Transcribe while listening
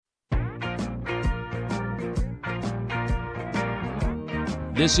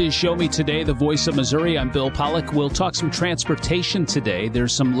This is Show Me Today, the voice of Missouri. I'm Bill Pollack. We'll talk some transportation today.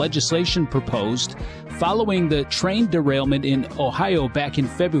 There's some legislation proposed following the train derailment in Ohio back in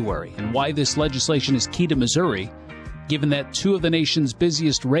February, and why this legislation is key to Missouri, given that two of the nation's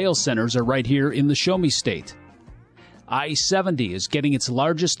busiest rail centers are right here in the Show Me State. I-70 is getting its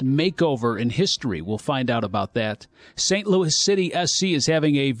largest makeover in history. We'll find out about that. St. Louis City SC is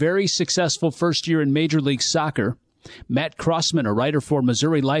having a very successful first year in Major League Soccer. Matt Crossman, a writer for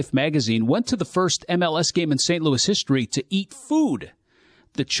Missouri Life magazine, went to the first MLS game in St. Louis history to eat food.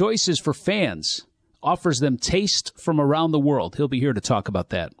 The choice is for fans, offers them taste from around the world. He'll be here to talk about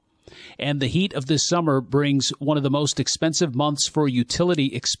that. And the heat of this summer brings one of the most expensive months for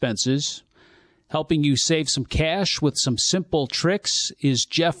utility expenses. Helping you save some cash with some simple tricks is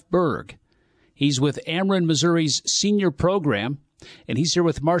Jeff Berg. He's with Ameren Missouri's senior program, and he's here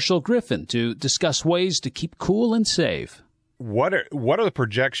with Marshall Griffin to discuss ways to keep cool and save. What are the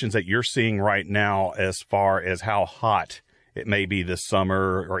projections that you're seeing right now as far as how hot it may be this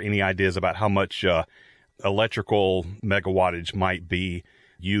summer, or any ideas about how much electrical megawattage might be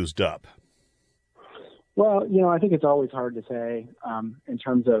used up? Well, I think it's always hard to say in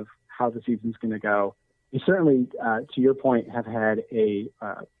terms of how the season's going to go. We certainly, to your point, have had a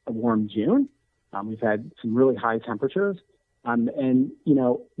warm June. We've had some really high temperatures. And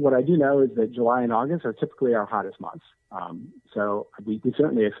what I do know is that July and August are typically our hottest months. So we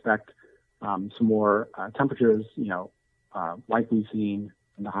certainly expect some more temperatures, like we've seen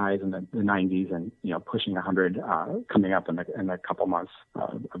in the highs in the 90s and, pushing 100 coming up in a couple months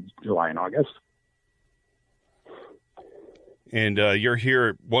of July and August. And you're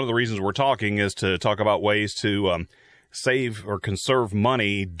here. One of the reasons we're talking is to talk about ways to save or conserve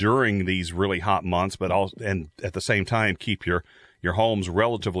money during these really hot months, but also, and at the same time, keep your homes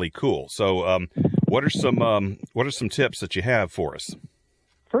relatively cool. So, what are some tips that you have for us?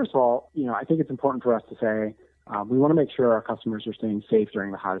 First of all, I think it's important for us to say we want to make sure our customers are staying safe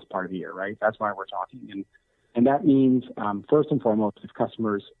during the hottest part of the year, right? That's why we're talking, and that means first and foremost, if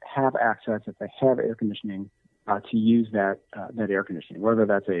customers have access, if they have air conditioning, to use that air conditioning, whether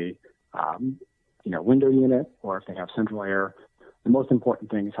that's a window unit or if they have central air. The most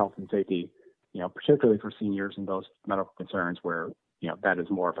important thing is health and safety, particularly for seniors and those medical concerns where, that is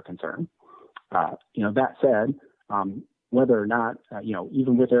more of a concern. That said, whether or not,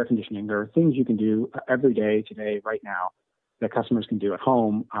 even with air conditioning, there are things you can do every day today, right now, that customers can do at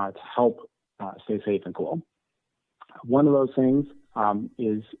home to help stay safe and cool. One of those things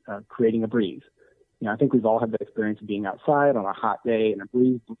is creating a breeze. I think we've all had the experience of being outside on a hot day and a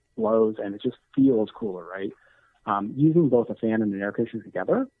breeze blows and it just feels cooler, right? Using both a fan and an air conditioner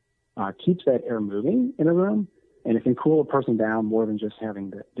together keeps that air moving in a room, and it can cool a person down more than just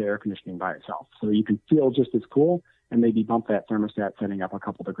having the air conditioning by itself. So you can feel just as cool and maybe bump that thermostat setting up a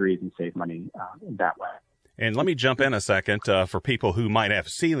couple degrees and save money that way. And let me jump in a second. For people who might have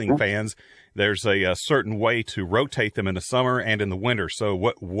ceiling fans, there's a certain way to rotate them in the summer and in the winter. So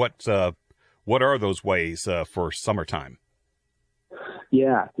what are those ways for summertime?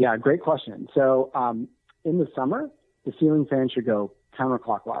 Yeah, great question. So in the summer, the ceiling fan should go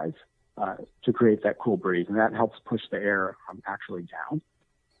counterclockwise to create that cool breeze, and that helps push the air actually down.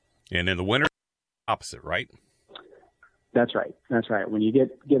 And in the winter, opposite, right? That's right. When you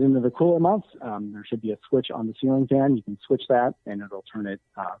get into the cooler months, there should be a switch on the ceiling fan. You can switch that, and it'll turn it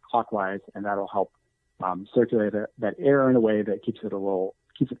clockwise, and that'll help circulate that air in a way that keeps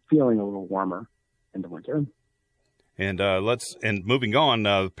it feeling a little warmer in the winter. And moving on.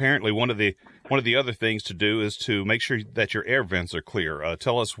 Apparently, one of the other things to do is to make sure that your air vents are clear.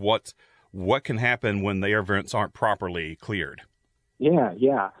 Tell us what can happen when the air vents aren't properly cleared. Yeah.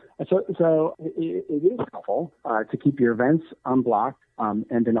 So it is helpful to keep your vents unblocked, and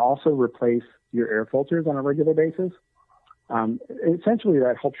then also replace your air filters on a regular basis. Essentially,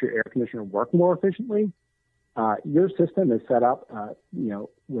 that helps your air conditioner work more efficiently. Your system is set up,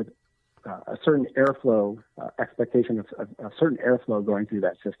 with a certain airflow expectation of a certain airflow going through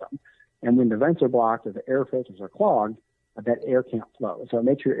that system. And when the vents are blocked or the air filters are clogged, that air can't flow. So it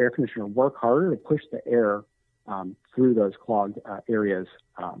makes your air conditioner work harder to push the air through those clogged areas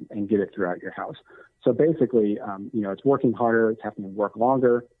and get it throughout your house. So basically, it's working harder, it's having to work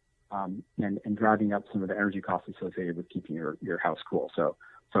longer, and driving up some of the energy costs associated with keeping your house cool. So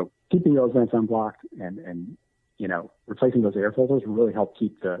keeping those vents unblocked and replacing those air filters will really help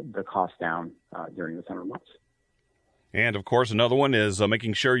keep the cost down during the summer months. And, of course, another one is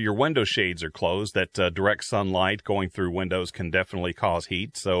making sure your window shades are closed. That direct sunlight going through windows can definitely cause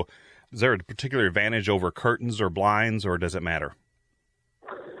heat. So is there a particular advantage over curtains or blinds, or does it matter?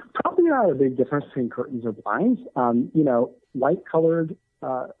 Probably not a big difference between curtains or blinds. Light-colored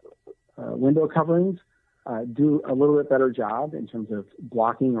window coverings do a little bit better job in terms of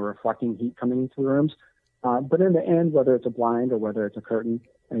blocking or reflecting heat coming into the rooms. But in the end, whether it's a blind or whether it's a curtain,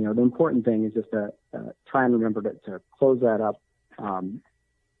 the important thing is just to try and remember to close that up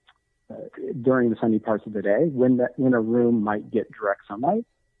during the sunny parts of the day when a room might get direct sunlight.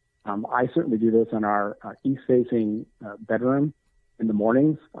 I certainly do this in our east-facing bedroom in the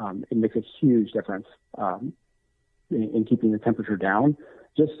mornings. It makes a huge difference in keeping the temperature down.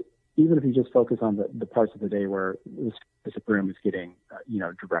 Even if you just focus on the parts of the day where the specific room is getting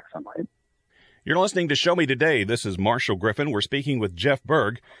direct sunlight. You're listening to Show Me Today. This is Marshall Griffin. We're speaking with Jeff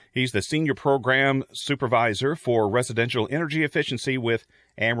Berg. He's the Senior Program Supervisor for Residential Energy Efficiency with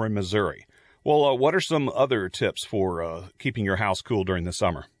Ameren Missouri. Well, what are some other tips for keeping your house cool during the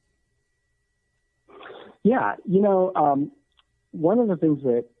summer? Yeah, one of the things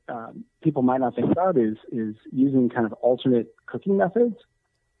that people might not think about is using kind of alternate cooking methods.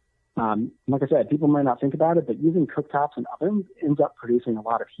 Like I said, people might not think about it, but using cooktops and ovens ends up producing a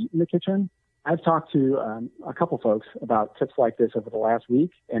lot of heat in the kitchen. I've talked to a couple folks about tips like this over the last week,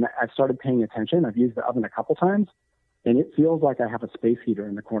 and I've started paying attention. I've used the oven a couple times, and it feels like I have a space heater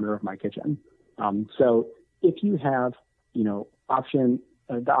in the corner of my kitchen. So if you have, the option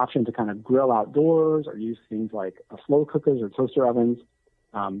to kind of grill outdoors or use things like slow cookers or toaster ovens,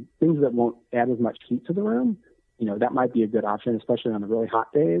 things that won't add as much heat to the room, that might be a good option, especially on the really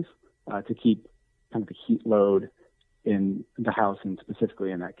hot days, to keep kind of the heat load in the house and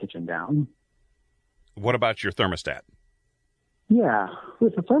specifically in that kitchen down. What about your thermostat? Yeah,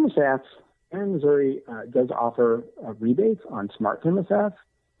 with the thermostats, Ameren Missouri does offer rebates on smart thermostats,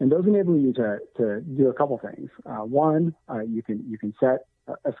 and those enable you to do a couple things. One, you can set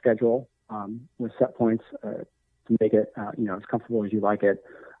a schedule with set points to make it as comfortable as you like it.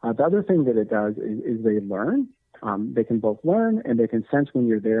 The other thing that it does is they learn. They can both learn and they can sense when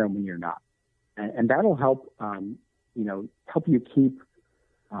you're there and when you're not, and that'll help help you keep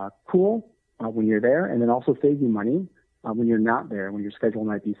cool when you're there, and then also save you money when you're not there. When your schedule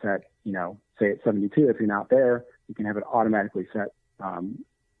might be set, say at 72. If you're not there, you can have it automatically set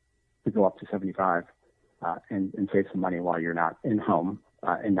to go up to 75 and save some money while you're not in home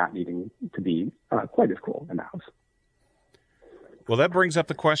and not needing to be quite as cool in the house. Well, that brings up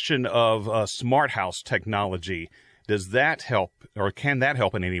the question of smart house technology. Does that help, or can that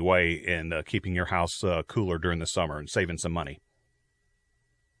help in any way in keeping your house cooler during the summer and saving some money?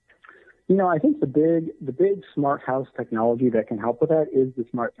 I think the big smart house technology that can help with that is the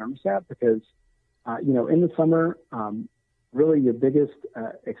smart thermostat, because, in the summer, really your biggest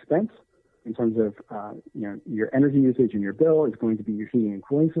expense in terms of, your energy usage and your bill is going to be your heating and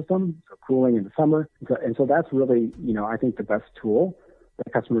cooling system, so cooling in the summer. And so that's really, I think the best tool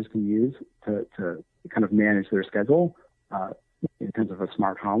that customers can use to kind of manage their schedule in terms of a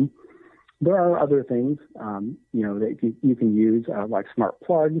smart home. There are other things, that you can use, like smart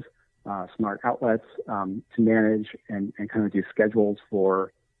plugs, smart outlets to manage and kind of do schedules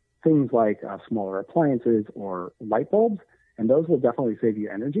for things like smaller appliances or light bulbs, and those will definitely save you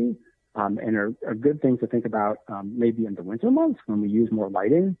energy and are good things to think about maybe in the winter months when we use more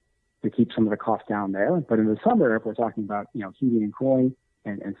lighting to keep some of the costs down there. But in the summer, if we're talking about heating and cooling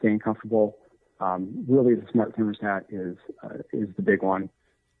and staying comfortable, really the smart thermostat is the big one.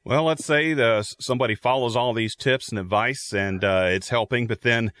 Well, let's say somebody follows all these tips and advice and it's helping, but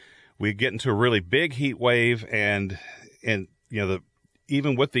then we get into a really big heat wave and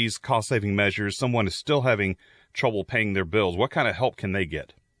even with these cost-saving measures, someone is still having trouble paying their bills. What kind of help can they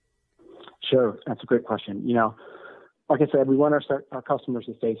get? Sure. That's a great question. Like I said, we want our customers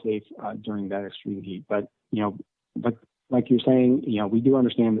to stay safe during that extreme heat. But like you're saying, we do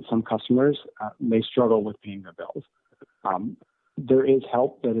understand that some customers may struggle with paying their bills. There is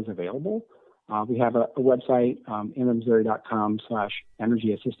help that is available. We have a website,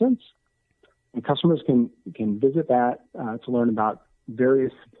 amerenmissouri.com/energy assistance. And customers can visit that to learn about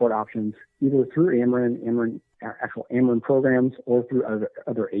various support options, either through actual Ameren programs or through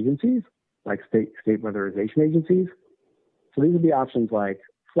other agencies, like state weatherization agencies. So these would be options like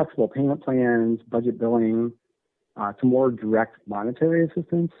flexible payment plans, budget billing, to more direct monetary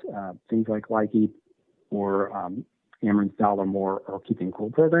assistance, things like LIHEAP or Ameren's Dollar More or Keeping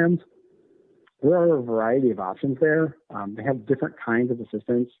Cool programs. There are a variety of options there. They have different kinds of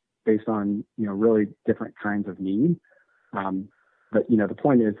assistance based on, really different kinds of need. But the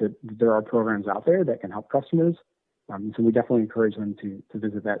point is that there are programs out there that can help customers. So we definitely encourage them to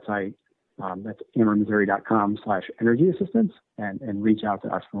visit that site. That's amerenmissouri.com/energy assistance and reach out to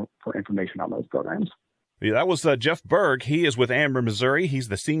us for information on those programs. Yeah, that was Jeff Berg. He is with Ameren Missouri. He's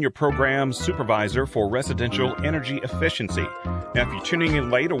the Senior Program Supervisor for Residential Energy Efficiency. Now, if you're tuning in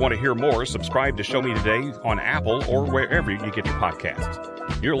late or want to hear more, subscribe to Show Me Today on Apple or wherever you get your podcasts.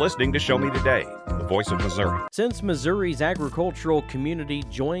 You're listening to Show Me Today, the voice of Missouri. Since Missouri's agricultural community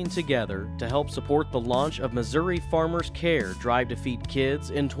joined together to help support the launch of Missouri Farmers Care Drive to Feed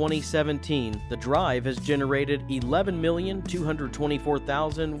Kids in 2017, the drive has generated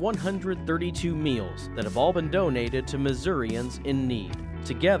 11,224,132 meals that have all been donated to Missourians in need.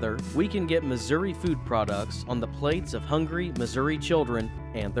 Together, we can get Missouri food products on the plates of hungry Missouri children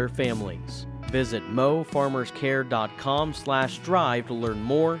and their families. Visit mofarmerscare.com/drive to learn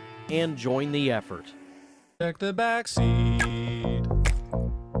more and join the effort. Check the back seat.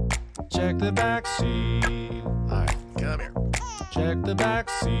 Check the back seat. All right, come here. Check the back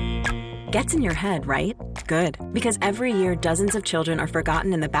seat. Gets in your head, right? Good. Because every year, dozens of children are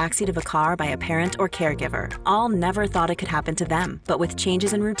forgotten in the backseat of a car by a parent or caregiver. All never thought it could happen to them. But with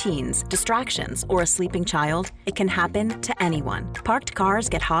changes in routines, distractions, or a sleeping child, it can happen to anyone. Parked cars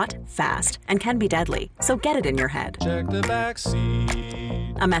get hot, fast, and can be deadly. So get it in your head. Check the back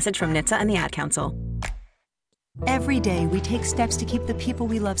seat. A message from NHTSA and the Ad Council. Every day, we take steps to keep the people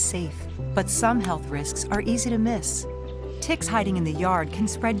we love safe. But some health risks are easy to miss. Ticks hiding in the yard can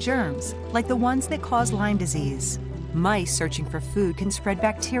spread germs, like the ones that cause Lyme disease. Mice searching for food can spread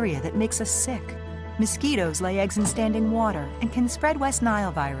bacteria that makes us sick. Mosquitoes lay eggs in standing water and can spread West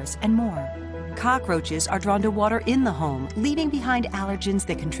Nile virus and more. Cockroaches are drawn to water in the home, leaving behind allergens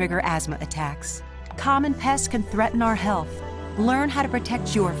that can trigger asthma attacks. Common pests can threaten our health. Learn how to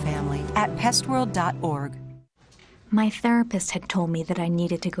protect your family at pestworld.org. My therapist had told me that I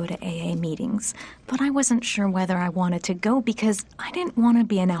needed to go to AA meetings, but I wasn't sure whether I wanted to go because I didn't want to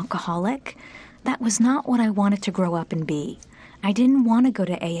be an alcoholic. That was not what I wanted to grow up and be. I didn't want to go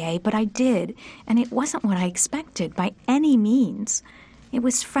to AA, but I did, and it wasn't what I expected by any means. It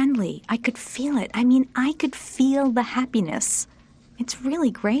was friendly. I could feel it. I could feel the happiness. It's really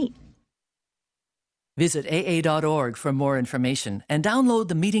great. Visit AA.org for more information and download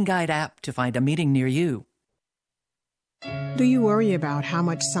the Meeting Guide app to find a meeting near you. Do you worry about how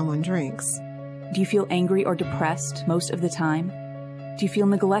much someone drinks? Do you feel angry or depressed most of the time? Do you feel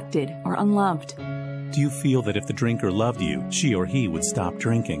neglected or unloved? Do you feel that if the drinker loved you, she or he would stop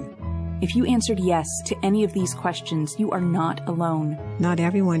drinking? If you answered yes to any of these questions, you are not alone. Not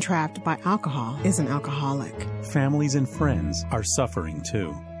everyone trapped by alcohol is an alcoholic. Families and friends are suffering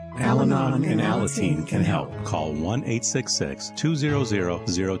too. Al-Anon and Alateen can help. Call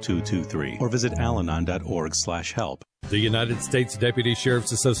 1-866-200-0223 or visit alanon.org/help. The United States Deputy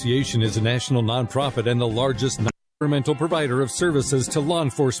Sheriff's Association is a national nonprofit and the largest non-governmental provider of services to law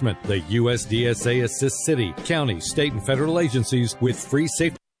enforcement. The USDSA assists city, county, state, and federal agencies with free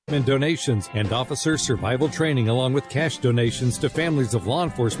safety and donations and officer survival training, along with cash donations to families of law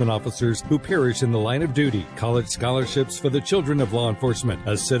enforcement officers who perish in the line of duty, college scholarships for the children of law enforcement,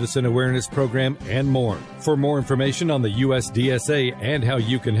 a citizen awareness program, and more. For more information on the USDSA and how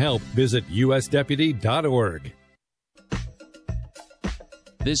you can help, visit usdeputy.org.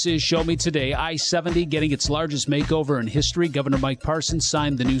 This is Show Me Today. I-70 getting its largest makeover in history. Governor Mike Parsons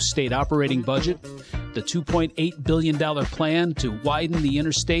signed the new state operating budget. The $2.8 billion plan to widen the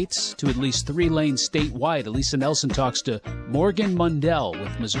interstates to at least 3 lanes statewide. Elisa Nelson talks to Morgan Mundell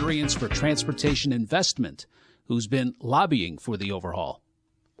with Missourians for Transportation Investment, who's been lobbying for the overhaul.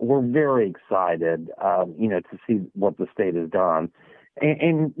 We're very excited, to see what the state has done.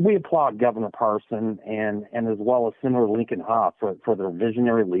 And we applaud Governor Parson and as well as Senator Lincoln Hough for their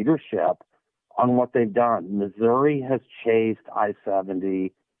visionary leadership on what they've done. Missouri has chased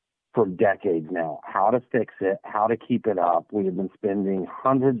I-70 for decades now. How to fix it, how to keep it up. We have been spending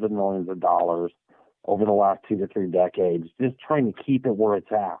hundreds of millions of dollars over the last 2 to 3 decades just trying to keep it where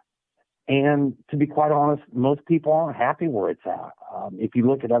it's at. And to be quite honest, most people aren't happy where it's at. If you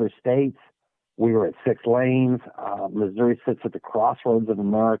look at other states, we were at 6 lanes. Missouri sits at the crossroads of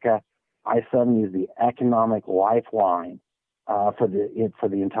America. I-70 is the economic lifeline for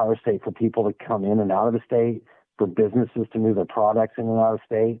the entire state, for people to come in and out of the state, for businesses to move their products in and out of the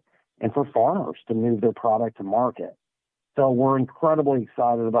state, and for farmers to move their product to market. So we're incredibly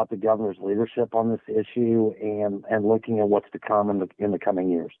excited about the governor's leadership on this issue and looking at what's to come in the coming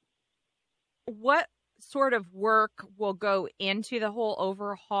years. What sort of work will go into the whole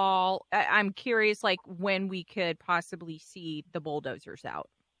overhaul? I'm curious, when we could possibly see the bulldozers out.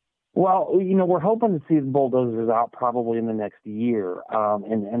 Well, we're hoping to see the bulldozers out probably in the next year.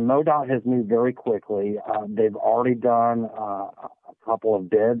 And MoDOT has moved very quickly. They've already done a couple of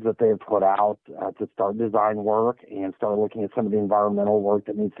bids that they've put out to start design work and start looking at some of the environmental work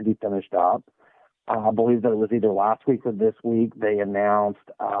that needs to be finished up. I believe that it was either last week or this week, they announced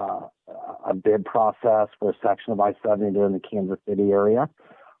a bid process for a section of I-70 in the Kansas City area.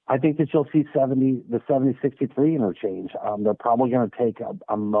 I think that you'll see the 7063 interchange. They're probably going to take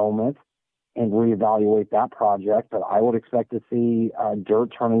a moment and reevaluate that project, but I would expect to see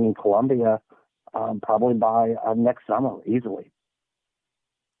dirt turning in Columbia probably by next summer, easily.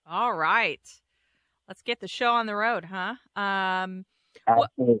 All right. Let's get the show on the road, huh?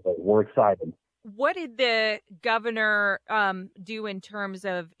 Absolutely. We're excited. What did the governor do in terms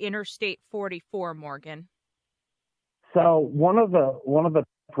of Interstate 44, Morgan? So one of the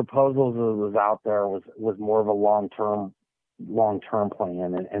proposals that was out there was more of a long-term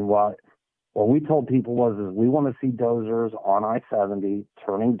plan, and what we told people is we want to see dozers on I-70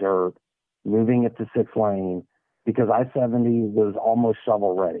 turning dirt, moving it to 6-lane, because I-70 was almost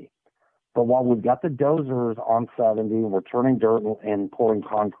shovel ready. But while we've got the dozers on 70, we're turning dirt and pouring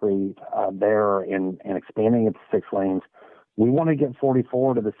concrete there and expanding it to 6 lanes, we want to get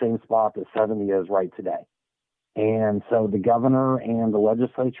 44 to the same spot that 70 is right today. And so the governor and the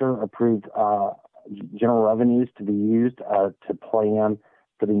legislature approved general revenues to be used to plan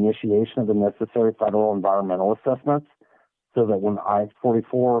for the initiation of the necessary federal environmental assessments, so that when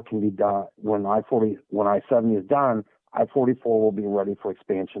I-44 can be done, when I-70 is done, I-44 will be ready for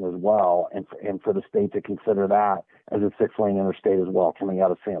expansion as well, and for the state to consider that as a 6-lane interstate as well, coming out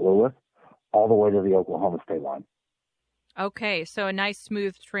of St. Louis all the way to the Oklahoma state line. Okay, so a nice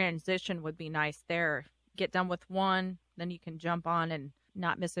smooth transition would be nice there. Get done with one, then you can jump on and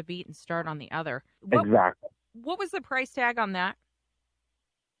not miss a beat and start on the other. Exactly. What was the price tag on that?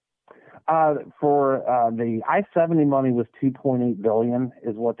 For the I-70 money was $2.8 billion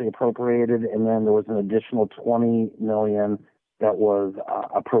is what they appropriated, and then there was an additional $20 million that was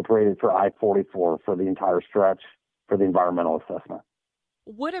appropriated for I-44 for the entire stretch for the environmental assessment.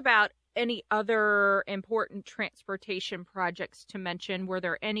 What about any other important transportation projects to mention? Were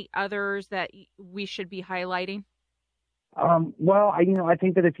there any others that we should be highlighting? Well, I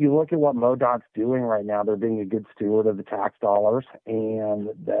think that if you look at what MoDOT's doing right now, they're being a good steward of the tax dollars, and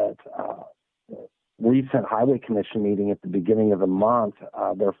that recent Highway Commission meeting at the beginning of the month,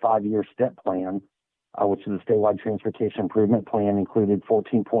 their 5-year STIP plan, which is a statewide transportation improvement plan, included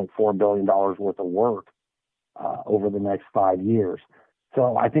 $14.4 billion worth of work over the next 5 years.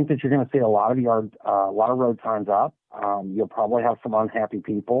 So I think that you're going to see a lot of road signs up. You'll probably have some unhappy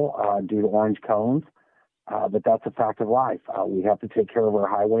people due to orange cones. But that's a fact of life. We have to take care of our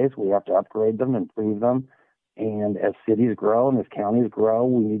highways. We have to upgrade them, improve them. And as cities grow and as counties grow,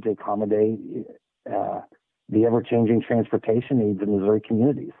 we need to accommodate the ever-changing transportation needs of Missouri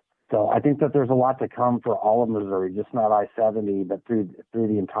communities. So I think that there's a lot to come for all of Missouri, just not I-70, but through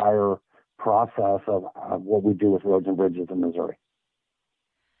the entire process of what we do with roads and bridges in Missouri.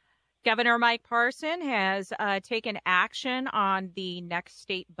 Governor Mike Parson has taken action on the next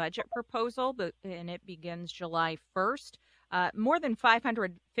state budget proposal, and it begins July 1st. More than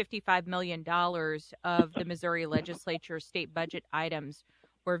 $555 million of the Missouri legislature's state budget items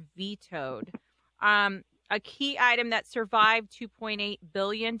were vetoed. A key item that survived, $2.8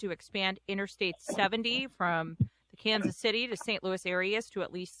 billion to expand Interstate 70 from the Kansas City to St. Louis areas to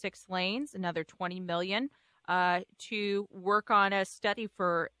at least 6 lanes, another $20 million. To work on a study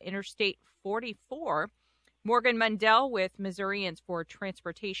for Interstate 44. Morgan Mundell with Missourians for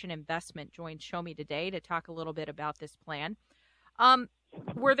Transportation Investment joined Show Me today to talk a little bit about this plan.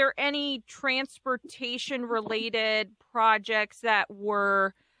 Were there any transportation-related projects that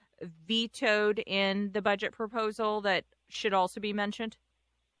were vetoed in the budget proposal that should also be mentioned?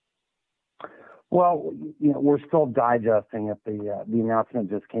 Well, we're still digesting it. The announcement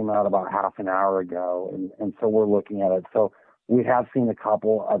just came out about half an hour ago, and so we're looking at it. So we have seen a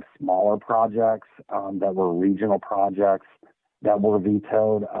couple of smaller projects that were regional projects that were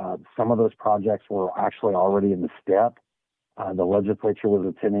vetoed. Some of those projects were actually already in the STIP. The legislature was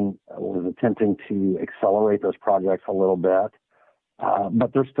attempting to accelerate those projects a little bit,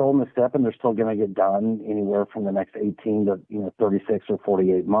 but they're still in the STIP, and they're still going to get done anywhere from the next 18 to 36 or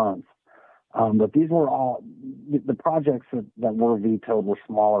 48 months. But these were all the projects that were vetoed were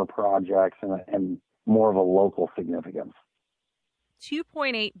smaller projects and more of a local significance.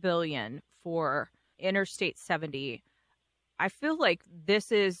 $2.8 billion for Interstate 70. I feel like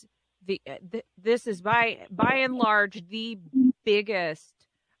this is by and large the biggest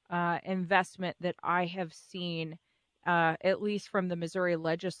investment that I have seen, at least from the Missouri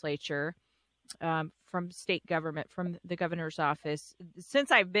legislature. From state government, from the governor's office,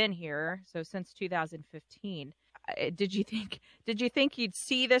 since I've been here, so since 2015. Did you think you'd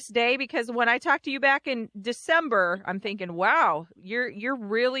see this day? Because when I talked to you back in December, I'm thinking, wow, you're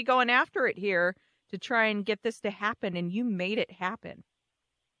really going after it here to try and get this to happen, and you made it happen.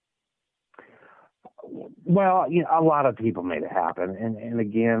 Well, a lot of people made it happen. And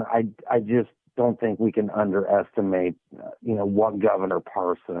again, I just don't think we can underestimate, what Governor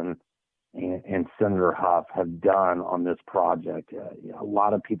Parson and Senator Huff have done on this project. A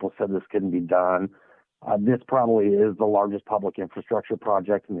lot of people said this couldn't be done. This probably is the largest public infrastructure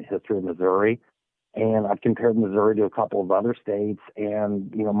project in the history of Missouri. And I've compared Missouri to a couple of other states.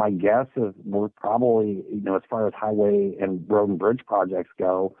 And, my guess is we're probably, as far as highway and road and bridge projects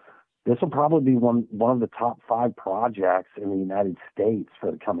go, this will probably be one of the top 5 projects in the United States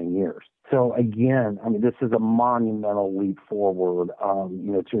for the coming years. So again, this is a monumental leap forward,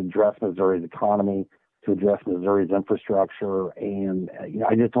 to address Missouri's economy, to address Missouri's infrastructure. And,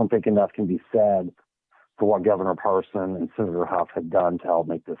 I just don't think enough can be said for what Governor Parson and Senator Huff have done to help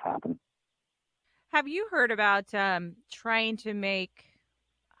make this happen. Have you heard about trying to make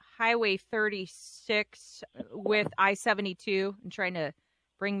Highway 36 with I-72 and trying to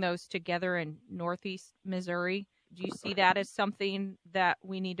bring those together in Northeast Missouri? Do you see that as something that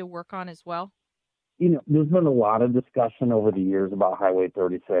we need to work on as well? There's been a lot of discussion over the years about Highway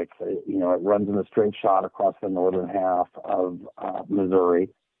 36. It runs in a straight shot across the northern half of Missouri.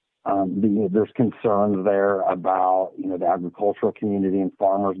 There's concerns there about, the agricultural community and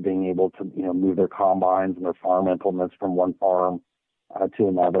farmers being able to, move their combines and their farm implements from one farm to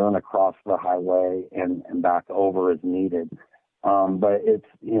another and across the highway and back over as needed. But it's,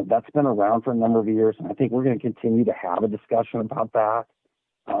 that's been around for a number of years, and I think we're going to continue to have a discussion about that.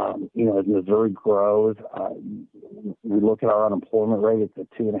 As Missouri grows, we look at our unemployment rate, it's at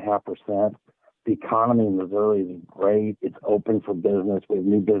 2.5%. The economy in Missouri is great. It's open for business. We have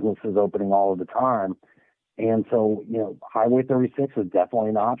new businesses opening all of the time. And so, Highway 36 is definitely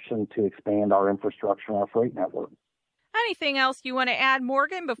an option to expand our infrastructure and our freight network. Anything else you want to add,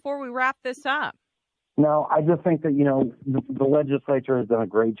 Morgan, before we wrap this up? No, I just think that, the legislature has done a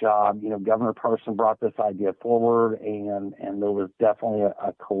great job. Governor Parson brought this idea forward, and there was definitely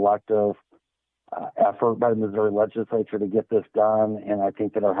a collective effort by the Missouri legislature to get this done. And I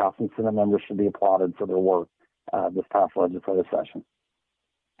think that our House and Senate members should be applauded for their work this past legislative session.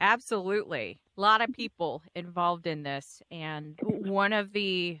 Absolutely. A lot of people involved in this. And one of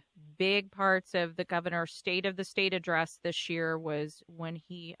the big parts of the governor's State of the State address this year was when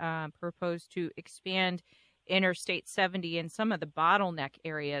he proposed to expand Interstate 70 in some of the bottleneck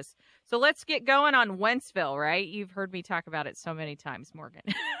areas. So let's get going on Wentzville, right? You've heard me talk about it so many times, Morgan.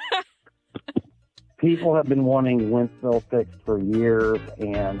 People have been wanting Wentzville fixed for years,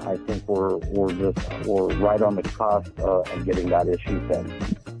 and I think we're right on the cusp of getting that issue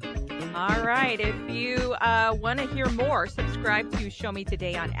fixed. All right. If you want to hear more, subscribe to Show Me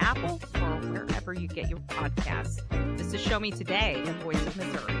Today on Apple or wherever you get your podcasts. This is Show Me Today, the voice of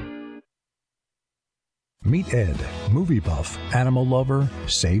Missouri. Meet Ed, movie buff, animal lover,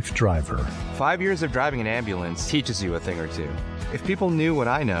 safe driver. 5 years of driving an ambulance teaches you a thing or two. If people knew what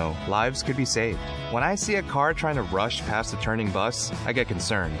I know, lives could be saved. When I see a car trying to rush past a turning bus, I get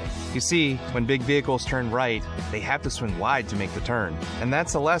concerned. You see, when big vehicles turn right, they have to swing wide to make the turn. And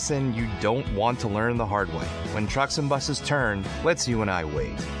that's a lesson you don't want to learn the hard way. When trucks and buses turn, let's you and I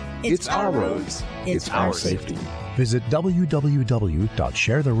wait. It's our roads. It's our safety. Visit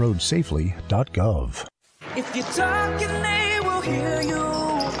www.sharetheroadsafely.gov. If you're talking, they will hear you.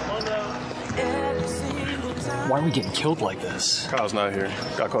 Why are we getting killed like this? Kyle's not here.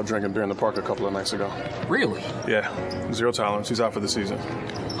 Got caught drinking beer in the park a couple of nights ago. Really? Yeah. 0 tolerance. He's out for the season.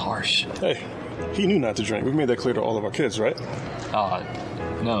 Harsh. Hey, he knew not to drink. We've made that clear to all of our kids, right?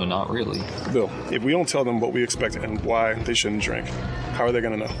 No, not really. Bill, if we don't tell them what we expect and why they shouldn't drink, how are they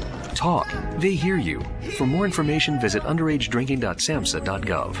going to know? Talk. They hear you. For more information, visit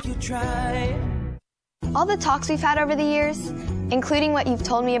underagedrinking.samhsa.gov. You try. All the talks we've had over the years, including what you've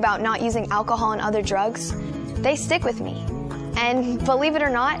told me about not using alcohol and other drugs, they stick with me. And believe it or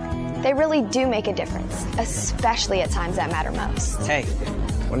not, they really do make a difference, especially at times that matter most. Hey,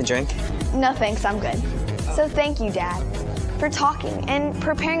 want a drink? No thanks, I'm good. So thank you, Dad, for talking and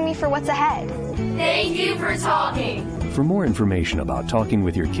preparing me for what's ahead. Thank you for talking. For more information about talking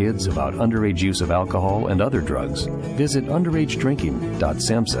with your kids about underage use of alcohol and other drugs, visit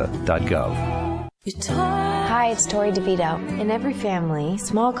underagedrinking.samhsa.gov. Hi, it's Tori DeVito. In every family,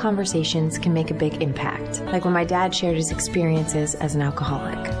 small conversations can make a big impact, like when my dad shared his experiences as an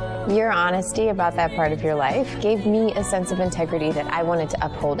alcoholic. Your honesty about that part of your life gave me a sense of integrity that I wanted to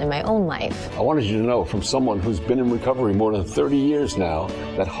uphold in my own life. I wanted you to know from someone who's been in recovery more than 30 years now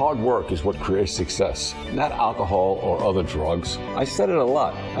that hard work is what creates success, not alcohol or other drugs. I said it a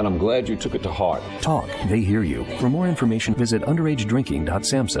lot, and I'm glad you took it to heart. Talk. They hear you. For more information, visit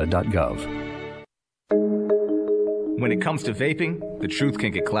underagedrinking.samhsa.gov. When it comes to vaping, the truth can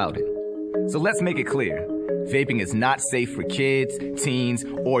get clouded. So let's make it clear. Vaping is not safe for kids, teens,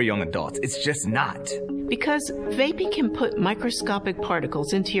 or young adults. It's just not. Because vaping can put microscopic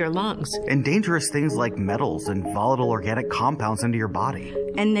particles into your lungs. And dangerous things like metals and volatile organic compounds into your body.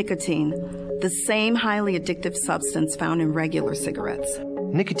 And nicotine, the same highly addictive substance found in regular cigarettes.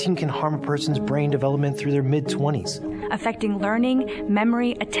 Nicotine can harm a person's brain development through their mid-20s, affecting learning,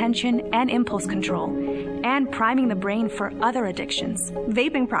 memory, attention, and impulse control, and priming the brain for other addictions.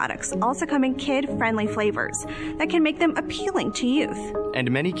 Vaping products also come in kid-friendly flavors that can make them appealing to youth. And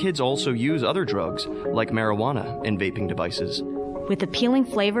many kids also use other drugs, like marijuana, in vaping devices. With appealing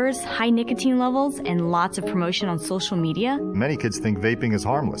flavors, high nicotine levels, and lots of promotion on social media, many kids think vaping is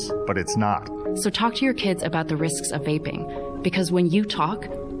harmless, but it's not. So talk to your kids about the risks of vaping, because when you talk,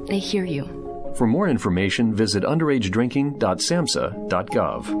 they hear you. For more information, visit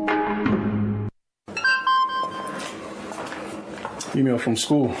underagedrinking.samhsa.gov. Email from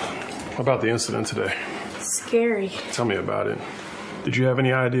school about the incident today. Scary. Tell me about it. Did you have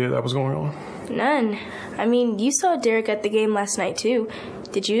any idea that was going on? None. I mean, you saw Derek at the game last night, too.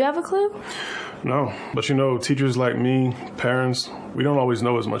 Did you have a clue? No, but you know, teachers like me, parents, we don't always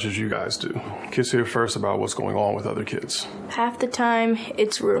know as much as you guys do. Kids hear first about what's going on with other kids. Half the time,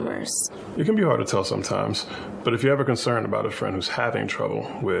 it's rumors. It can be hard to tell sometimes, but if you're ever concerned about a friend who's having trouble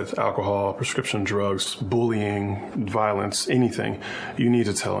with alcohol, prescription drugs, bullying, violence, anything, you need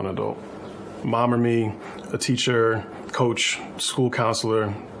to tell an adult. Mom or me, a teacher, coach, school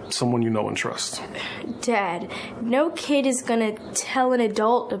counselor, someone you know and trust. Dad, no kid is gonna tell an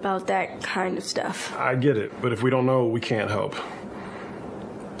adult about that kind of stuff. I get it, but if we don't know, we can't help.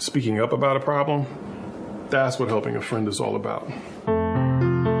 Speaking up about a problem, that's what helping a friend is all about.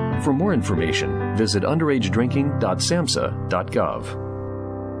 For more information, visit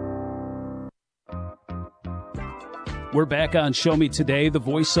underagedrinking.samhsa.gov. We're back on Show Me Today, the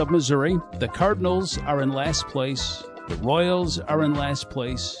voice of Missouri. The Cardinals are in last place. The Royals are in last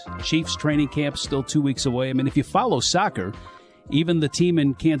place. Chiefs training camp still 2 weeks away. I mean, if you follow soccer, even the team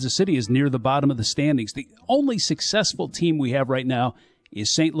in Kansas City is near the bottom of the standings. The only successful team we have right now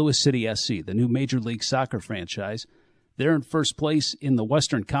is St. Louis City SC, the new Major League Soccer franchise. They're in first place in the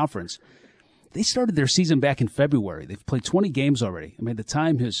Western Conference. They started their season back in February. They've played 20 games already. I mean, the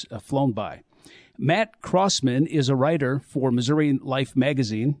time has flown by. Matt Crossman is a writer for Missouri Life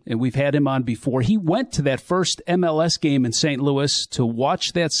magazine, and we've had him on before. He went to that first MLS game in St. Louis to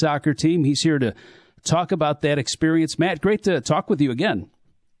watch that soccer team. He's here to talk about that experience. Matt, great to talk with you again.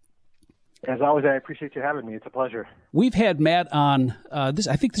 As always, I appreciate you having me. It's a pleasure. We've had Matt on. I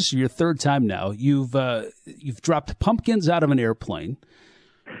think this is your third time now. You've dropped pumpkins out of an airplane.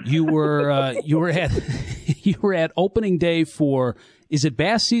 You were at opening day for. Is it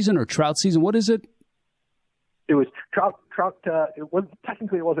bass season or trout season? What is it? It was trout. It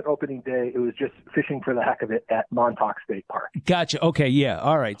wasn't opening day. It was just fishing for the heck of it at Montauk State Park. Gotcha. Okay. Yeah.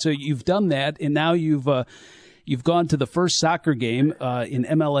 All right. So you've done that, and now you've gone to the first soccer game in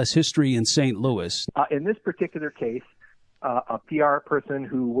MLS history in St. Louis. In this particular case, a PR person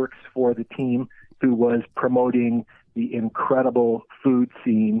who works for the team who was promoting the incredible food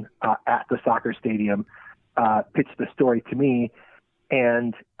scene at the soccer stadium pitched the story to me.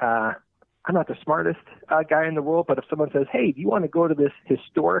 And I'm not the smartest guy in the world, but if someone says, hey, do you want to go to this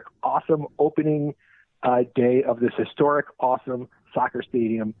historic, awesome opening day of this historic, awesome soccer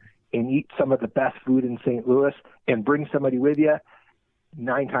stadium and eat some of the best food in St. Louis and bring somebody with you,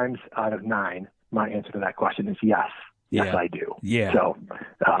 9 times out of 9, my answer to that question is yes. Yeah. Yes, I do. Yeah. So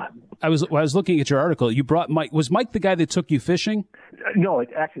I was looking at your article. You brought Mike. Was Mike the guy that took you fishing? No,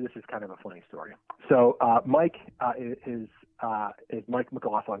 actually, this is kind of a funny story. So Mike is Mike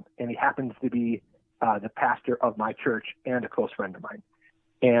McLaughlin, and he happens to be the pastor of my church and a close friend of mine.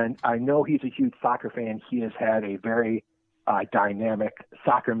 And I know he's a huge soccer fan. He has had a very dynamic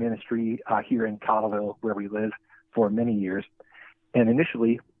soccer ministry here in Colorado, where we live, for many years. And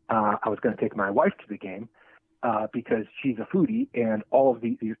initially, I was going to take my wife to the game because she's a foodie, and all of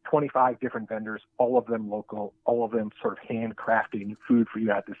these 25 different vendors, all of them local, all of them sort of handcrafting food for you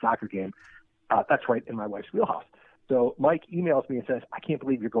at the soccer game. That's right in my wife's wheelhouse. So Mike emails me and says, I can't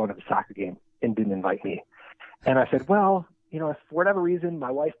believe you're going to the soccer game and didn't invite me. And I said, well, if for whatever reason my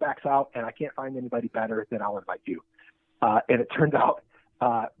wife backs out and I can't find anybody better, then I'll invite you. And it turned out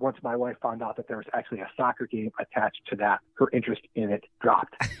once my wife found out that there was actually a soccer game attached to that, her interest in it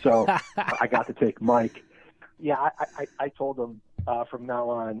dropped. So I got to take Mike. Yeah, I told him from now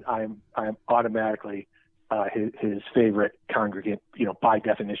on I'm automatically his favorite congregant, by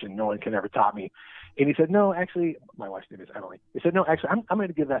definition, no one can ever top me. And he said, no, actually, my wife's name is Emily. He said, no, actually, I'm going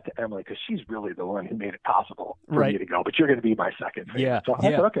to give that to Emily because she's really the one who made it possible for me to go. But you're going to be my second favorite. Yeah, so I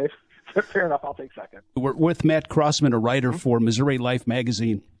said, okay, fair enough. I'll take second. We're with Matt Crossman, a writer for Missouri Life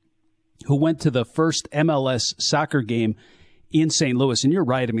magazine, who went to the first MLS soccer game in St. Louis. And you're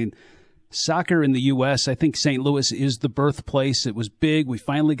right. I mean, soccer in the U.S., I think St. Louis is the birthplace. It was big. We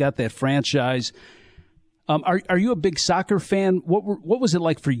finally got that franchise. Are you a big soccer fan? What was it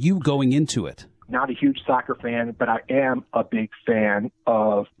like for you going into it? Not a huge soccer fan, but I am a big fan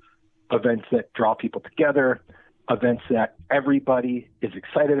of events that draw people together, events that everybody is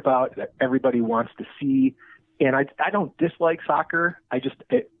excited about, that everybody wants to see. And I don't dislike soccer. I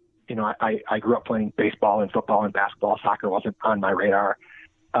grew up playing baseball and football and basketball. Soccer wasn't on my radar.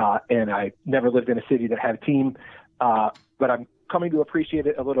 And I never lived in a city that had a team. But I'm coming to appreciate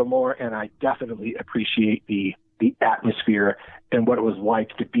it a little more, and I definitely appreciate the atmosphere and what it was like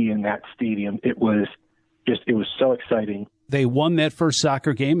to be in that stadium. It was so exciting. They won that first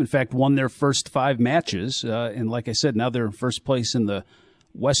soccer game. In fact, won their first 5 matches. And like I said, now they're in first place in the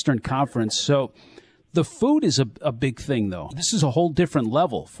Western Conference. So the food is a big thing, though. This is a whole different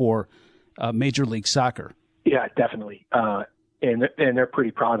level for Major League Soccer. Yeah, definitely. And they're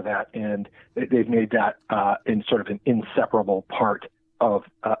pretty proud of that. And they've made that in sort of an inseparable part of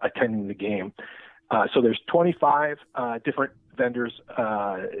attending the game. So there's 25 different vendors,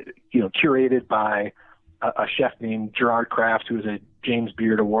 curated by a chef named Gerard Kraft, who is a James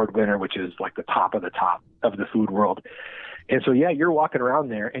Beard Award winner, which is like the top of the food world. And so, yeah, you're walking around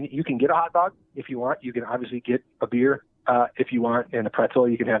there, and you can get a hot dog if you want. You can obviously get a beer if you want, and a pretzel.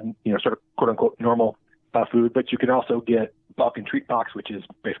 You can have, sort of quote-unquote normal food, but you can also get Bulk and Treat Box, which is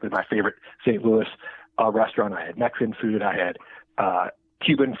basically my favorite St. Louis restaurant. I had Mexican food. I had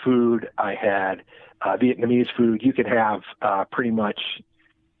Cuban food. I had Vietnamese food. You could have pretty much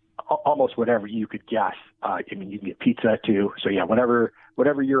almost whatever you could guess. You can get pizza too. So yeah, whatever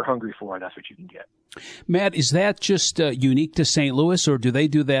you're hungry for, that's what you can get. Matt, is that just unique to St. Louis, or do they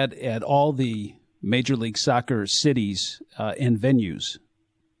do that at all the Major League Soccer cities and venues?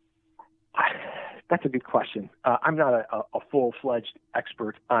 That's a good question. I'm not a full-fledged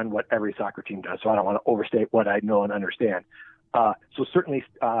expert on what every soccer team does, so I don't want to overstate what I know and understand. So certainly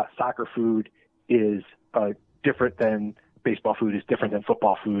soccer food is different than baseball food, is different than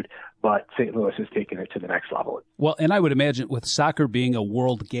football food, but St. Louis has taken it to the next level. Well, and I would imagine with soccer being a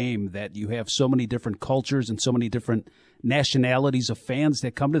world game that you have so many different cultures and so many different nationalities of fans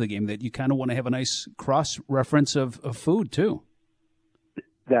that come to the game that you kind of want to have a nice cross-reference of food too.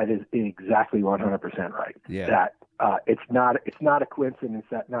 That is exactly 100% right. Yeah. That it's not a coincidence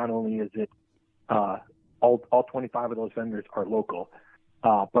that not only is it all 25 of those vendors are local,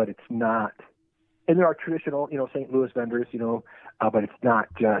 but it's not. And there are traditional, St. Louis vendors, but it's not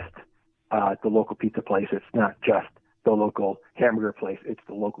just the local pizza place. It's not just the local hamburger place. It's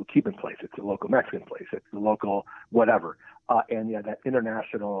the local Cuban place. It's the local Mexican place. It's the local whatever. And yeah, that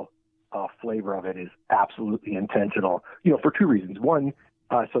international flavor of it is absolutely intentional. For 2 reasons. One,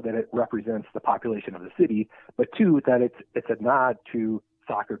 so that it represents the population of the city, but 2, that it's a nod to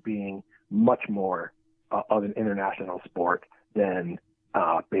soccer being much more of an international sport than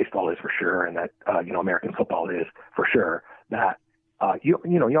baseball is for sure, and that American football is for sure. That I don't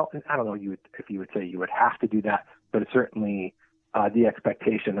know if you would say you would have to do that, but it's certainly the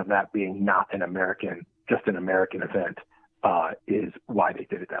expectation of that being not an American event is why they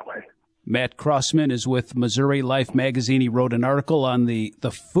did it that way. Matt Crossman is with Missouri Life magazine. He wrote an article on the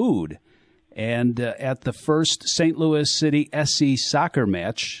food, and at the first St. Louis City SC soccer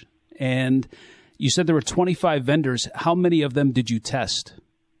match, and you said there were 25 vendors. How many of them did you test?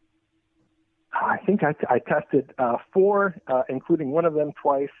 I think I tested 4, including one of them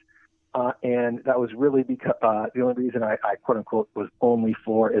twice, and that was really because the only reason I quote unquote was only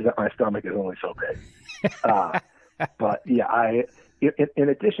 4 is that my stomach is only so big. But yeah, in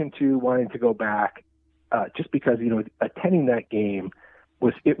addition to wanting to go back, just because attending that game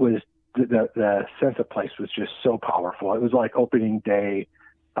was the sense of place was just so powerful. It was like opening day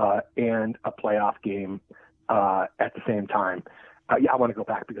and a playoff game at the same time. I want to go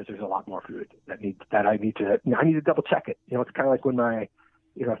back because there's a lot more food that I need to double check it. It's kind of like when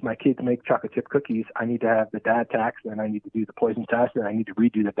if my kids make chocolate chip cookies, I need to have the dad tax, and I need to do the poison test, and I need to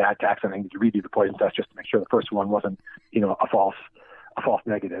redo the dad tax, and I need to redo the poison test just to make sure the first one wasn't, a false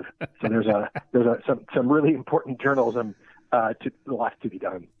negative. So there's some really important journalism left to be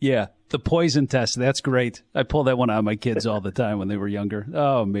done. Yeah, the poison test. That's great. I pull that one on my kids all the time when they were younger.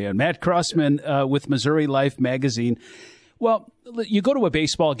 Oh man, Matt Crossman with Missouri Life magazine. Well, you go to a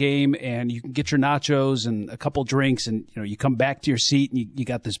baseball game and you can get your nachos and a couple drinks, and you come back to your seat and you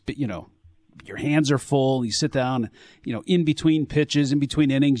got this, your hands are full. You sit down, in between pitches, in between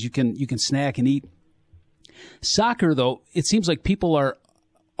innings, you can snack and eat. Soccer, though, it seems like people are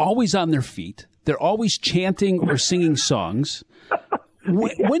always on their feet. They're always chanting or singing songs.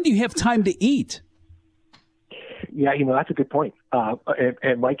 When do you have time to eat? Yeah, that's a good point.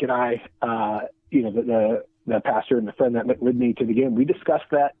 And Mike and I, the pastor and the friend that went with me to the game, we discussed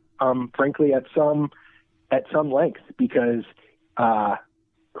that, frankly, at some length, because,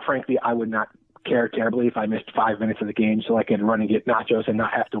 frankly, I would not care terribly if I missed 5 minutes of the game so I could run and get nachos and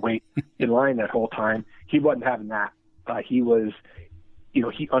not have to wait in line that whole time. He wasn't having that. He was,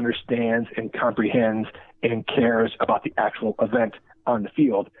 he understands and comprehends and cares about the actual event on the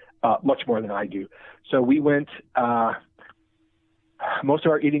field much more than I do. So we went, most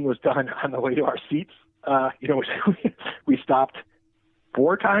of our eating was done on the way to our seats. We stopped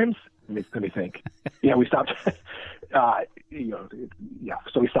 4 times. Let me think. Yeah, we stopped.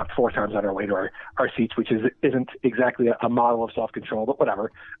 So we stopped 4 times on our way to our seats, which isn't exactly a model of self-control, but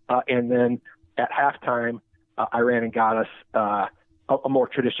whatever. And then at halftime, I ran and got us a more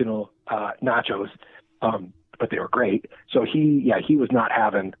traditional nachos, but they were great. So he was not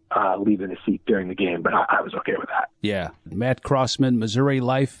having leaving his seat during the game, but I was okay with that. Yeah, Matt Crossman, Missouri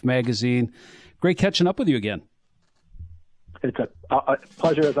Life magazine. Great catching up with you again. It's a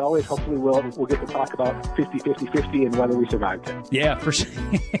pleasure as always. Hopefully we'll get to talk about 50-50-50 and whether we survived it. Yeah, for sure.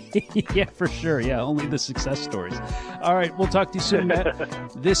 Yeah, for sure. Yeah, only the success stories. All right, we'll talk to you soon, Matt.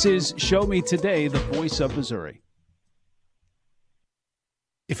 This is Show Me Today, the voice of Missouri.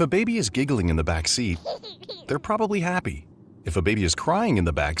 If a baby is giggling in the back seat, they're probably happy. If a baby is crying in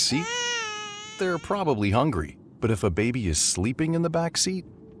the back seat, they're probably hungry. But if a baby is sleeping in the back seat,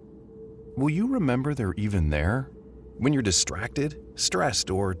 will you remember they're even there? When you're distracted, stressed,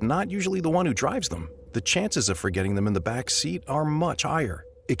 or not usually the one who drives them, the chances of forgetting them in the back seat are much higher.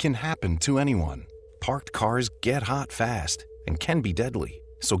 It can happen to anyone. Parked cars get hot fast and can be deadly.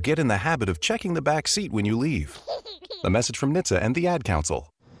 So get in the habit of checking the back seat when you leave. A message from NHTSA and the Ad Council.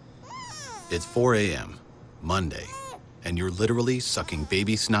 It's 4 a.m., Monday, and you're literally sucking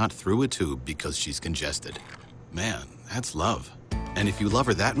baby snot through a tube because she's congested. Man, that's love. And if you love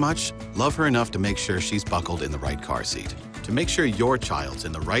her that much, love her enough to make sure she's buckled in the right car seat. To make sure your child's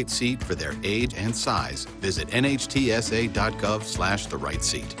in the right seat for their age and size, visit nhtsa.gov/the right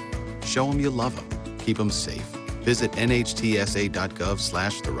seat. Show them you love them. Keep them safe. Visit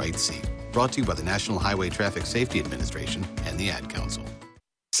nhtsa.gov/the right seat. Brought to you by the National Highway Traffic Safety Administration and the Ad Council.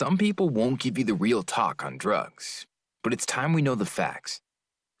 Some people won't give you the real talk on drugs, but it's time we know the facts.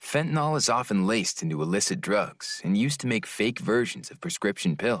 Fentanyl is often laced into illicit drugs and used to make fake versions of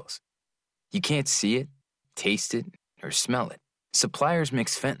prescription pills. You can't see it, taste it, or smell it. Suppliers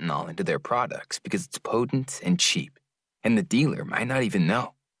mix fentanyl into their products because it's potent and cheap, and the dealer might not even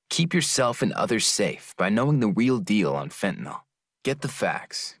know. Keep yourself and others safe by knowing the real deal on fentanyl. Get the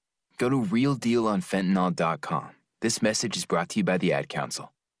facts. Go to realdealonfentanyl.com. This message is brought to you by the Ad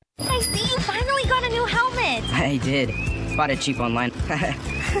Council. I see you finally got a new helmet. I did. Bought it cheap online.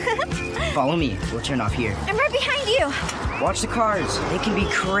 Follow me. We'll turn off here. I'm right behind you. Watch the cars. They can be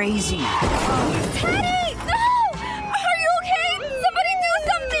crazy. Teddy! No! Are you okay? Somebody do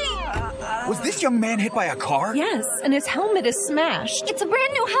something! Was this young man hit by a car? Yes, and his helmet is smashed. It's a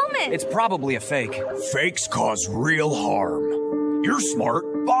brand new helmet. It's probably a fake. Fakes cause real harm. You're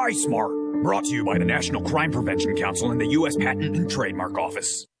smart. Buy smart. Brought to you by the National Crime Prevention Council and the U.S. Patent and Trademark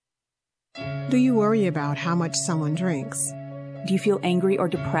Office. Do you worry about how much someone drinks? Do you feel angry or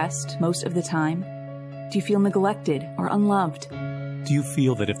depressed most of the time? Do you feel neglected or unloved? Do you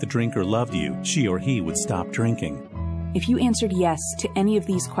feel that if the drinker loved you, she or he would stop drinking? If you answered yes to any of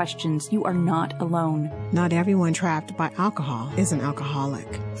these questions, you are not alone. Not everyone trapped by alcohol is an alcoholic.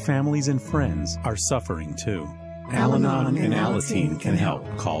 Families and friends are suffering too. Al-Anon and Alateen can help.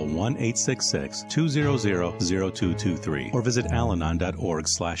 Call 1-866-200-0223 or visit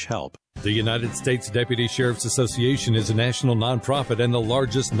alanon.org/help. The United States Deputy Sheriff's Association is a national nonprofit and the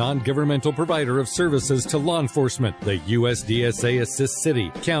largest non-governmental provider of services to law enforcement. The USDSA assists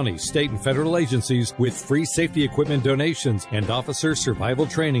city, county, state, and federal agencies with free safety equipment donations and officer survival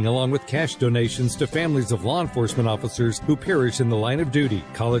training, along with cash donations to families of law enforcement officers who perish in the line of duty,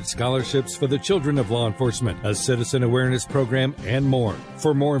 college scholarships for the children of law enforcement, a citizen awareness program, and more.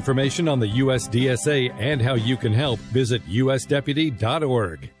 For more information on the USDSA and how you can help, visit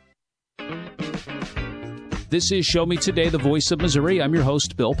usdeputy.org. This is Show Me Today, the voice of Missouri. I'm your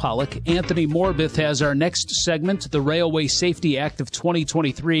host, Bill Pollack. Anthony Morbith has our next segment. The Railway Safety Act of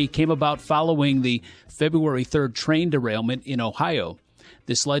 2023 came about following the February 3rd train derailment in Ohio.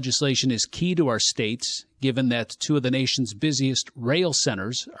 This legislation is key to our states, given that two of the nation's busiest rail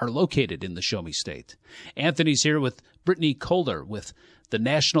centers are located in the Show Me State. Anthony's here with Brittany Kohler with the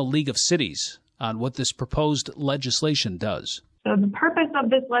National League of Cities on what this proposed legislation does. So the purpose of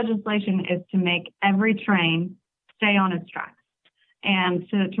this legislation is to make every train stay on its tracks and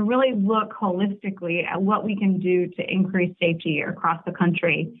to really look holistically at what we can do to increase safety across the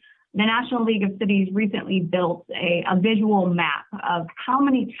country. The National League of Cities recently built a visual map of how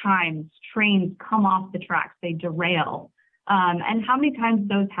many times trains come off the tracks, they derail, and how many times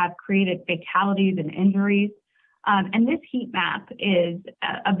those have created fatalities and injuries. And this heat map is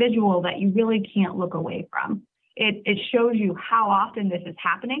a visual that you really can't look away from. It shows you how often this is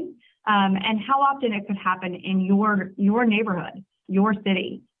happening and how often it could happen in your neighborhood, your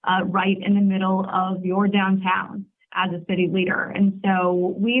city, right in the middle of your downtown as a city leader. And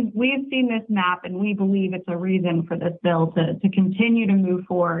so we've seen this map, and we believe it's a reason for this bill to continue to move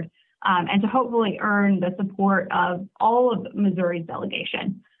forward and to hopefully earn the support of all of Missouri's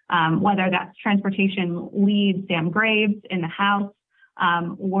delegation, whether that's transportation lead Sam Graves in the House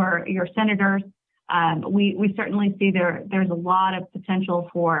or your senators. We certainly see there's a lot of potential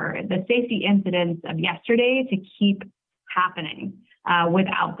for the safety incidents of yesterday to keep happening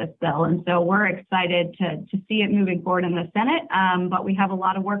without this bill. And so we're excited to see it moving forward in the Senate, but we have a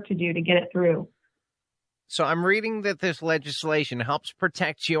lot of work to do to get it through. So I'm reading that this legislation helps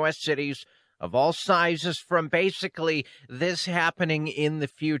protect U.S. cities of all sizes from basically this happening in the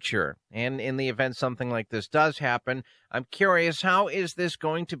future. And in the event something like this does happen, I'm curious, how is this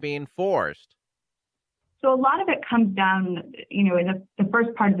going to be enforced? So a lot of it comes down, the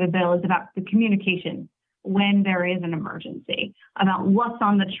first part of the bill is about the communication when there is an emergency, about what's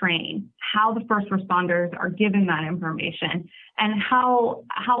on the train, how the first responders are given that information, and how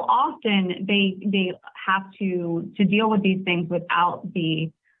often they have to deal with these things without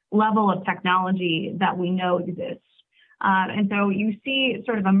the level of technology that we know exists. And so you see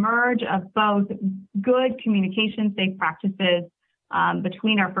sort of a merge of both good communication, safe practices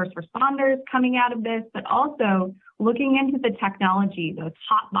between our first responders coming out of this, but also looking into the technology, those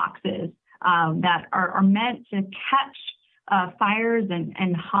hot boxes that are meant to catch fires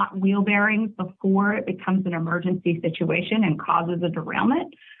and hot wheel bearings before it becomes an emergency situation and causes a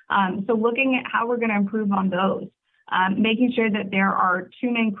derailment. So looking at how we're going to improve on those, making sure that there are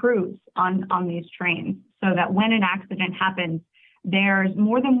two-man crews on these trains so that when an accident happens, there's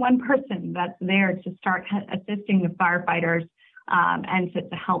more than one person that's there to start assisting the firefighters and to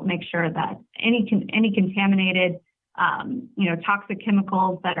help make sure that any contaminated, toxic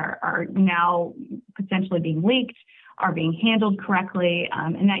chemicals that are now potentially being leaked are being handled correctly,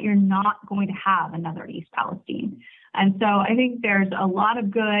 and that you're not going to have another East Palestine. And so I think there's a lot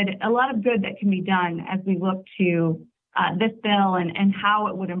of good that can be done as we look to this bill and how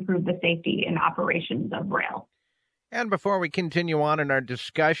it would improve the safety and operations of rail. And before we continue on in our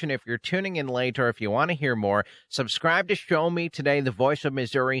discussion, if you're tuning in late or if you want to hear more, subscribe to Show Me Today, the voice of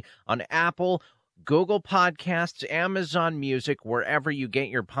Missouri, on Apple, Google Podcasts, Amazon Music, wherever you get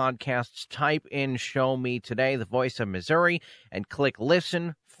your podcasts. Type in Show Me Today, the voice of Missouri, and click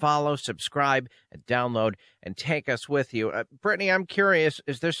listen, follow, subscribe, and download, and take us with you. Brittany, I'm curious,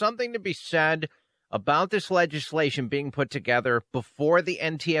 is there something to be said about this legislation being put together before the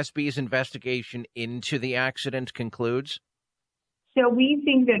NTSB's investigation into the accident concludes? So we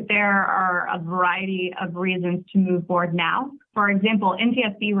think that there are a variety of reasons to move forward now. For example,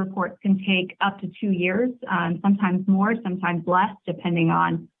 NTSB reports can take up to 2 years, sometimes more, sometimes less, depending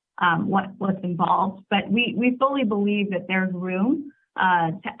on what's involved. But we fully believe that there's room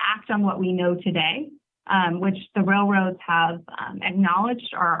to act on what we know today, which the railroads have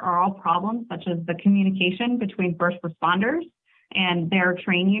acknowledged are all problems, such as the communication between first responders and their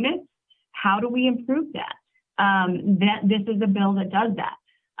train units. How do we improve that? This is a bill that does that.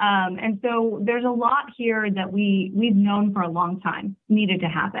 And so there's a lot here that we've known for a long time needed to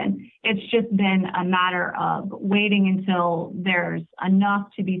happen. It's just been a matter of waiting until there's enough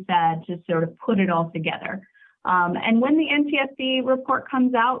to be said to sort of put it all together. And when the NTSB report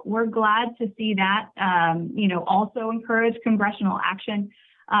comes out, we're glad to see that, also encourage congressional action.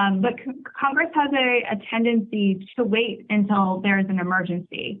 But Congress has a tendency to wait until there's an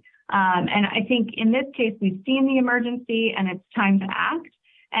emergency. And I think in this case, we've seen the emergency and it's time to act.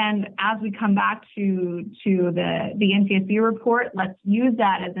 And as we come back to the NTSB report, let's use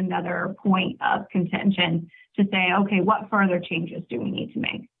that as another point of contention to say, okay, what further changes do we need to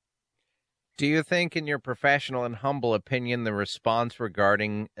make? Do you think, in your professional and humble opinion, the response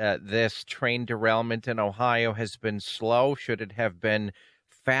regarding this train derailment in Ohio has been slow? Should it have been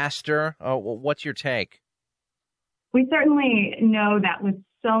faster? What's your take? We certainly know that with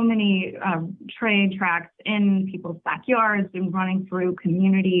so many train tracks in people's backyards and running through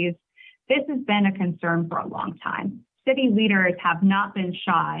communities, this has been a concern for a long time. City leaders have not been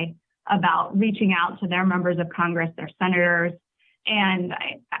shy about reaching out to their members of Congress, their senators, and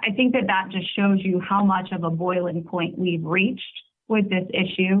I think that just shows you how much of a boiling point we've reached with this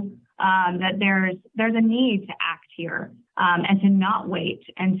issue, that there's a need to act here and to not wait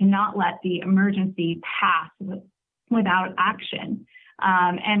and to not let the emergency pass without action.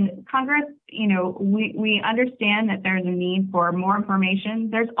 And Congress, we understand that there's a need for more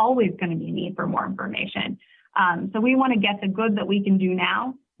information. There's always going to be a need for more information. So we want to get the good that we can do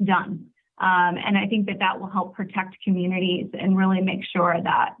now done. And I think that will help protect communities and really make sure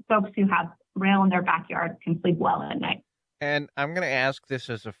that folks who have rail in their backyard can sleep well at night. And I'm going to ask this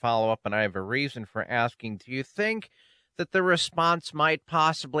as a follow-up, and I have a reason for asking. Do you think that the response might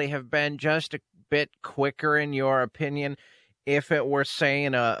possibly have been just a bit quicker, in your opinion, if it were, say,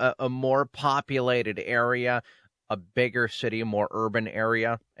 in a more populated area, a bigger city, a more urban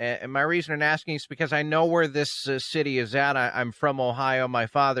area? And my reason in asking is because I know where this city is at. I'm from Ohio. My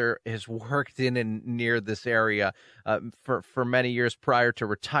father has worked in and near this area for many years prior to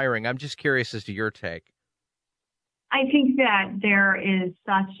retiring. I'm just curious as to your take. I think that there is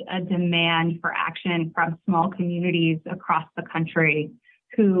such a demand for action from small communities across the country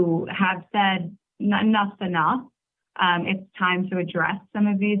who have said enough's enough. It's time to address some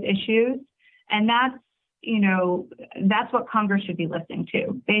of these issues. And that's what Congress should be listening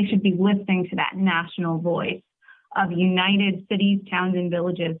to. They should be listening to that national voice of united cities, towns, and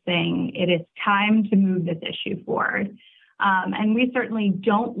villages saying it is time to move this issue forward. And we certainly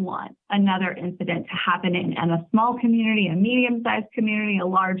don't want another incident to happen in a small community, a medium-sized community, a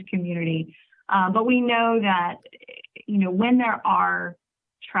large community. But we know that, when there are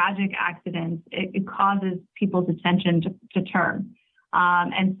tragic accidents, it causes people's attention to turn.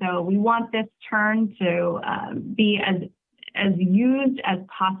 And so we want this turn to be as used as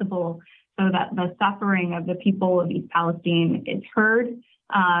possible so that the suffering of the people of East Palestine is heard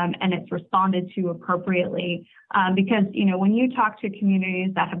and it's responded to appropriately. Because, when you talk to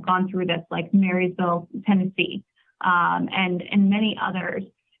communities that have gone through this, like Marysville, Tennessee, and many others,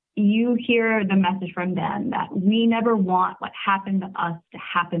 you hear the message from them that we never want what happened to us to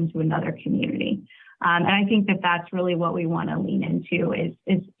happen to another community. And I think that's really what we want to lean into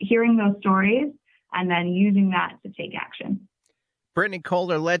is hearing those stories and then using that to take action. Brittany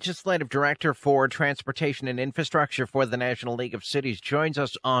Kohler, Legislative Director for Transportation and Infrastructure for the National League of Cities, joins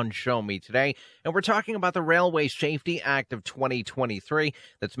us on Show Me today. And we're talking about the Railway Safety Act of 2023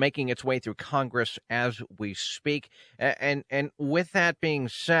 that's making its way through Congress as we speak. And with that being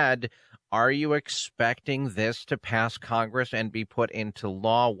said, are you expecting this to pass Congress and be put into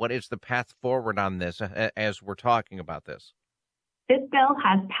law? What is the path forward on this as we're talking about this? This bill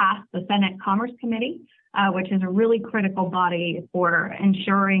has passed the Senate Commerce Committee, which is a really critical body for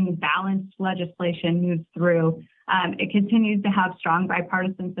ensuring balanced legislation moves through. It continues to have strong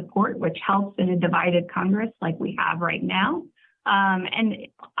bipartisan support, which helps in a divided Congress like we have right now. And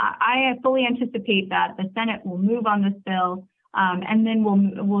I fully anticipate that the Senate will move on this bill, and then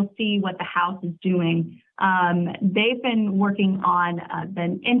we'll see what the House is doing. They've been working on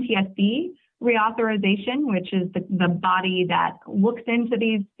the NTSB reauthorization, which is the body that looks into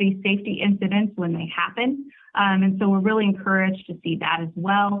these safety incidents when they happen. And so we're really encouraged to see that as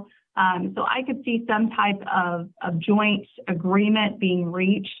well. So I could see some type of joint agreement being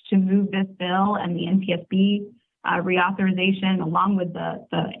reached to move this bill and the NTSB reauthorization along with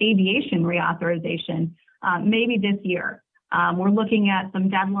the aviation reauthorization maybe this year. We're looking at some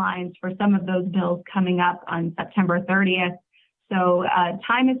deadlines for some of those bills coming up on September 30th. So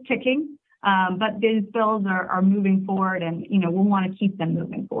time is ticking. But these bills are moving forward, and we'll want to keep them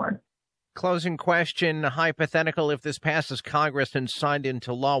moving forward. Closing question, hypothetical, if this passes Congress and signed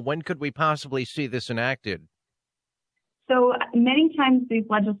into law, when could we possibly see this enacted? So many times these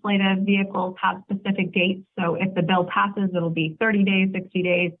legislative vehicles have specific dates. So if the bill passes, it'll be 30 days, 60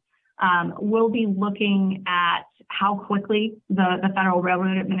 days. We'll be looking at how quickly the Federal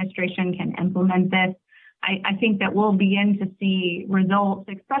Railroad Administration can implement this. I think that we'll begin to see results,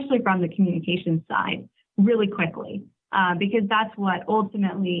 especially from the communications side, really quickly, because that's what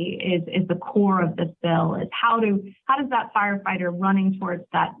ultimately is the core of this bill, is how does that firefighter running towards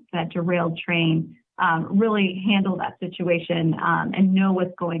that derailed train really handle that situation and know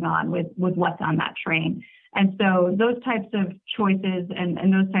what's going on with what's on that train. And so those types of choices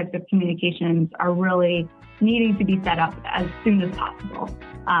and those types of communications are really needing to be set up as soon as possible.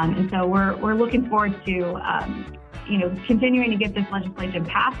 And so we're looking forward to continuing to get this legislation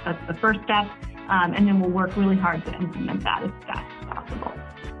passed. That's the first step. And then we'll work really hard to implement that as fast as possible.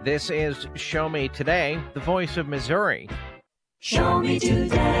 This is Show Me Today, the voice of Missouri. Show me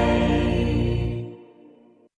today.